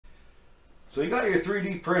So you got your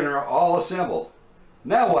 3D printer all assembled.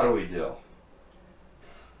 Now what do?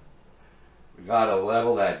 We gotta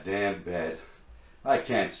level that damn bed. I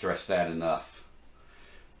can't stress that enough.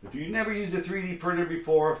 If you've never used a 3D printer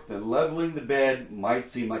before, then leveling the bed might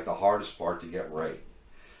seem like the hardest part to get right.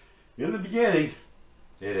 In the beginning,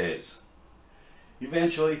 it is.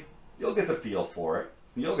 Eventually, you'll get the feel for it.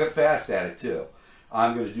 You'll get fast at it too.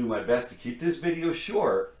 I'm going to do my best to keep this video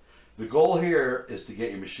short. The goal here is to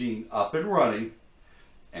get your machine up and running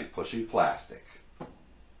and pushing plastic.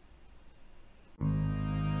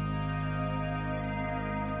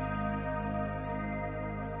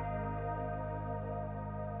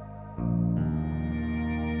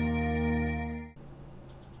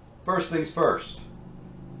 First things first,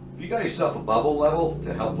 if you got yourself a bubble level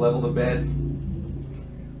to help level the bed,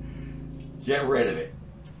 get rid of it.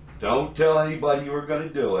 Don't tell anybody you were going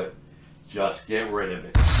to do it. Just get rid of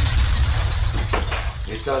it.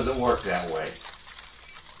 It doesn't work that way.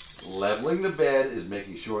 Leveling the bed is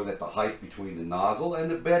making sure that the height between the nozzle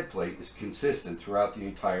and the bed plate is consistent throughout the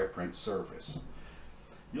entire print surface.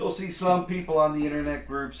 You'll see some people on the internet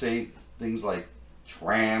group say things like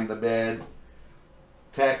tram the bed.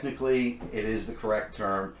 Technically, it is the correct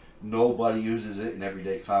term. Nobody uses it in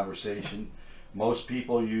everyday conversation. Most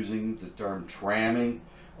people using the term tramming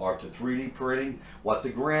are to 3D printing what the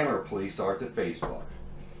grammar police are to Facebook.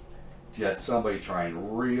 Just somebody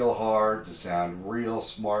trying real hard to sound real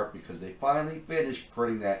smart because they finally finished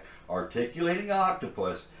printing that articulating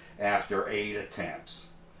octopus after 8 attempts.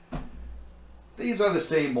 These are the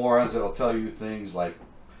same morons that'll tell you things like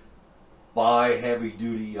buy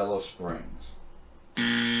heavy-duty yellow springs,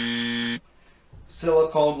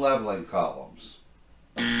 silicone leveling columns,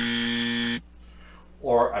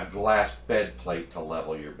 or a glass bed plate to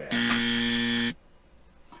level your bed.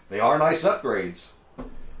 They are nice upgrades,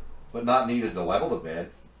 but not needed to level the bed.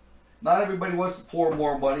 Not everybody wants to pour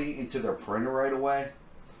more money into their printer right away.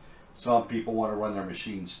 Some people want to run their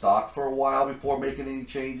machine stock for a while before making any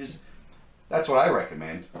changes. That's what I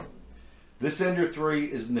recommend. This Ender 3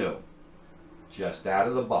 is new, just out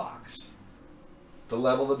of the box. To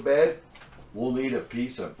level the bed, we'll need a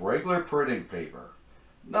piece of regular printing paper,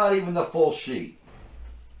 not even the full sheet.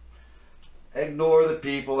 Ignore the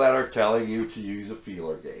people that are telling you to use a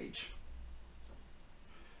feeler gauge.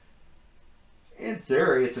 In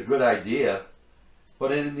theory, it's a good idea,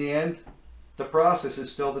 but in the end, the process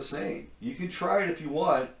is still the same. You can try it if you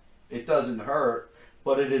want. It doesn't hurt,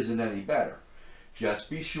 but it isn't any better. Just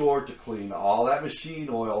be sure to clean all that machine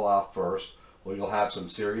oil off first, or you'll have some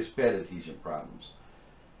serious bed adhesion problems.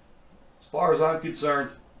 As far as I'm concerned,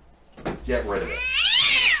 get rid of it.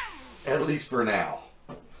 At least for now.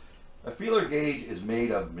 A feeler gauge is made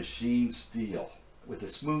of machined steel with a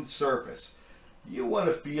smooth surface. You want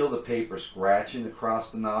to feel the paper scratching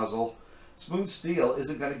across the nozzle. Smooth steel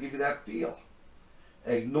isn't going to give you that feel.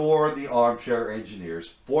 Ignore the armchair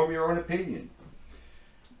engineers. Form your own opinion.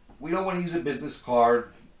 We don't want to use a business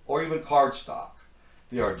card or even cardstock.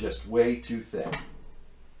 They are just way too thick.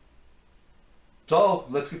 So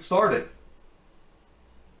let's get started.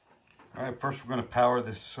 All right, first we're going to power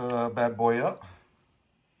this bad boy up.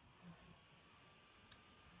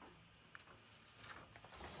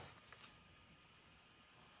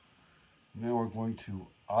 Now we're going to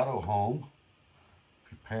auto home,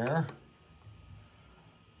 prepare.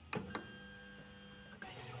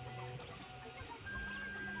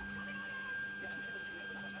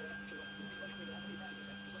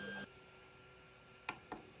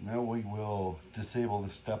 Now we will disable the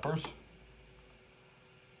steppers.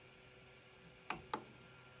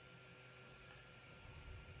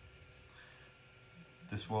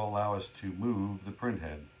 This will allow us to move the print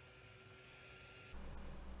head.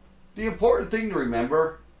 The important thing to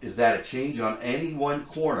remember is that a change on any one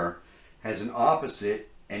corner has an opposite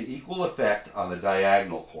and equal effect on the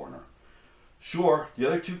diagonal corner. Sure, the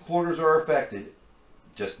other two corners are affected,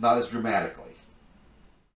 just not as dramatically.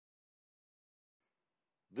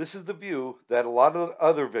 This is the view that a lot of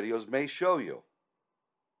other videos may show you.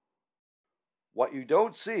 What you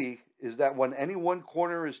don't see is that when any one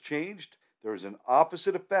corner is changed, there is an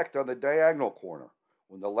opposite effect on the diagonal corner.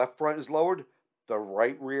 When the left front is lowered, the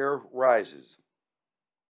right rear rises.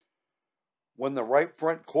 When the right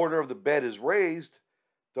front corner of the bed is raised,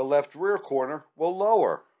 the left rear corner will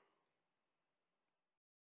lower.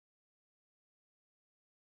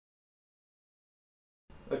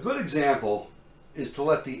 A good example is to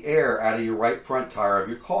let the air out of your right front tire of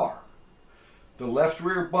your car. The left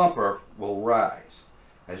rear bumper will rise.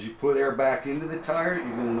 As you put air back into the tire, you're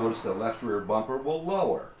going to notice the left rear bumper will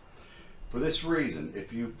lower. For this reason,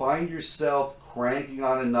 if you find yourself cranking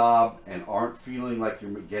on a knob and aren't feeling like you're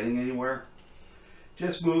getting anywhere,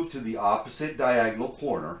 just move to the opposite diagonal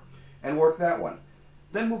corner and work that one.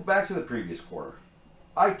 Then move back to the previous corner.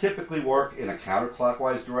 I typically work in a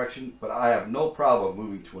counterclockwise direction, but I have no problem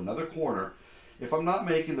moving to another corner if I'm not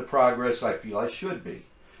making the progress I feel I should be.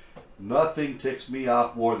 Nothing ticks me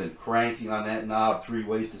off more than cranking on that knob 3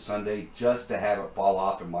 ways to Sunday just to have it fall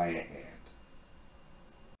off in my hand.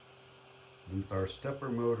 With our stepper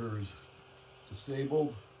motors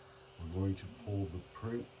disabled, we're going to pull the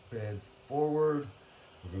print bed forward.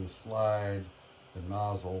 We're going to slide the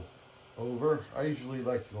nozzle over. I usually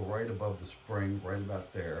like to go right above the spring, right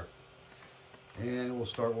about there. And we'll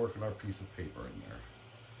start working our piece of paper in there.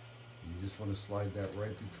 You just want to slide that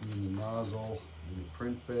right between the nozzle and the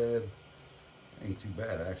print bed. Ain't too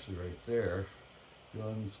bad actually right there.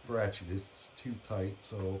 Feeling scratchy, it's too tight,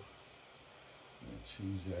 so I'm going to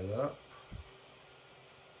choose that up.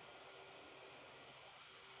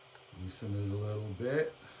 Loosen it a little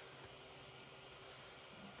bit.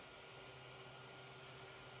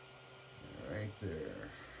 Right there.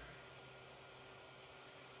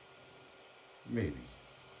 Maybe.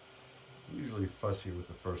 I'm usually fussy with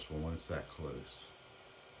the first one when it's that close.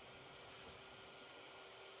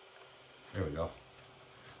 There we go.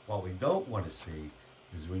 What we don't want to see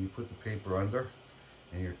is when you put the paper under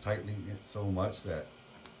and you're tightening it so much that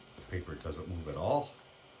the paper doesn't move at all.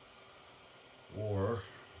 Or,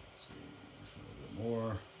 let's see, just a little bit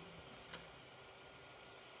more.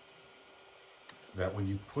 That when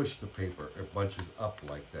you push the paper, it bunches up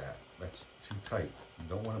like that. That's too tight. You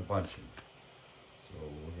don't want it bunching. So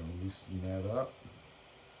we're going to loosen that up.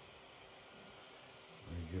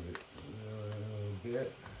 We're going to give it a little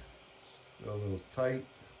bit. Still a little tight.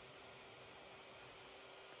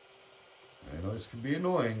 I know this can be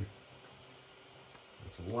annoying.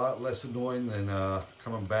 It's a lot less annoying than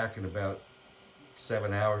coming back in about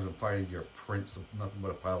 7 hours and finding your prints of nothing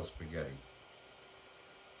but a pile of spaghetti.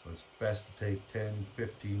 So it's best to take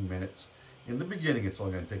 10-15 minutes. In the beginning, it's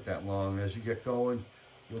only going to take that long. As you get going,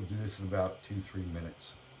 you'll do this in about 2-3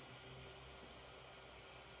 minutes.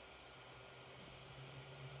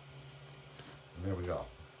 And there we go.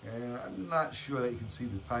 And I'm not sure that you can see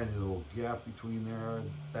the tiny little gap between there.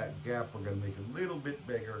 That gap we're going to make a little bit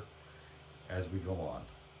bigger as we go on.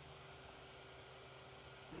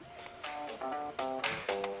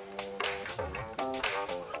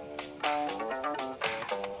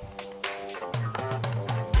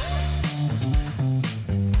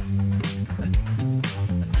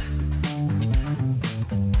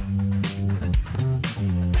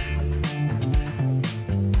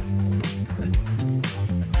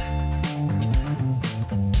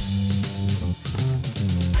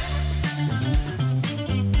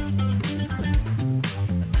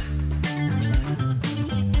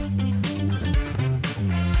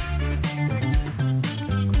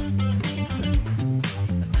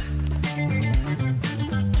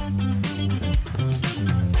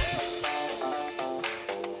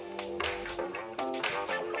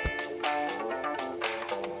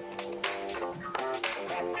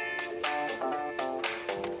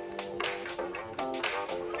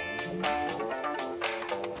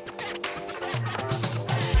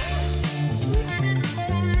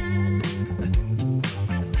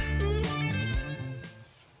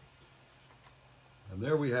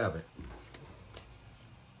 There we have it.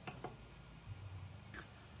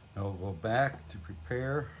 Now we'll go back to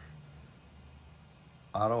prepare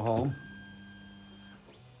auto home,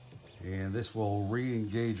 and this will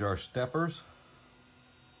re-engage our steppers,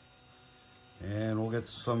 and we'll get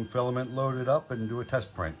some filament loaded up and do a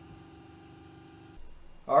test print.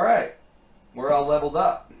 All right, we're all leveled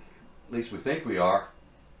up. At least we think we are.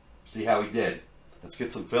 See how we did. Let's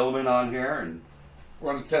get some filament on here and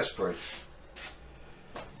run a test print.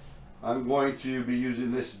 I'm going to be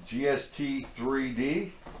using this GST 3D.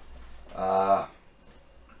 I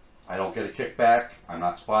don't get a kickback. I'm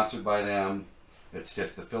not sponsored by them. It's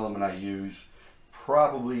just the filament I use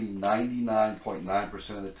probably 99.9%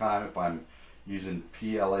 of the time. If I'm using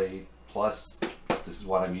PLA Plus, this is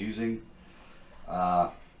what I'm using.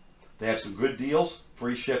 They have some good deals,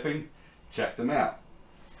 free shipping. Check them out.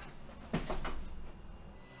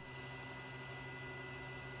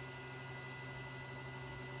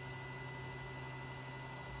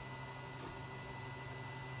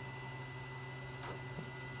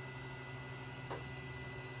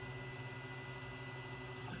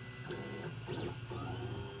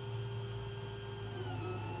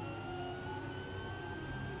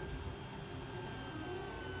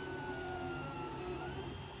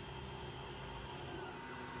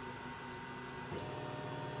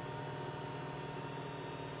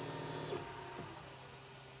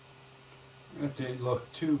 print didn't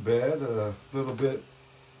look too bad. A little bit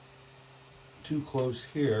too close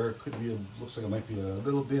here. Could be looks like it might be a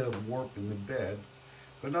little bit of warp in the bed,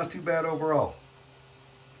 but not too bad overall.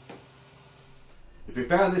 If you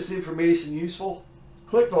found this information useful,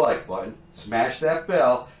 click the like button, smash that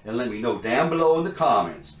bell, and let me know down below in the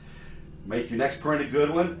comments. Make your next print a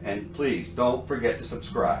good one, and please don't forget to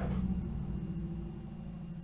subscribe.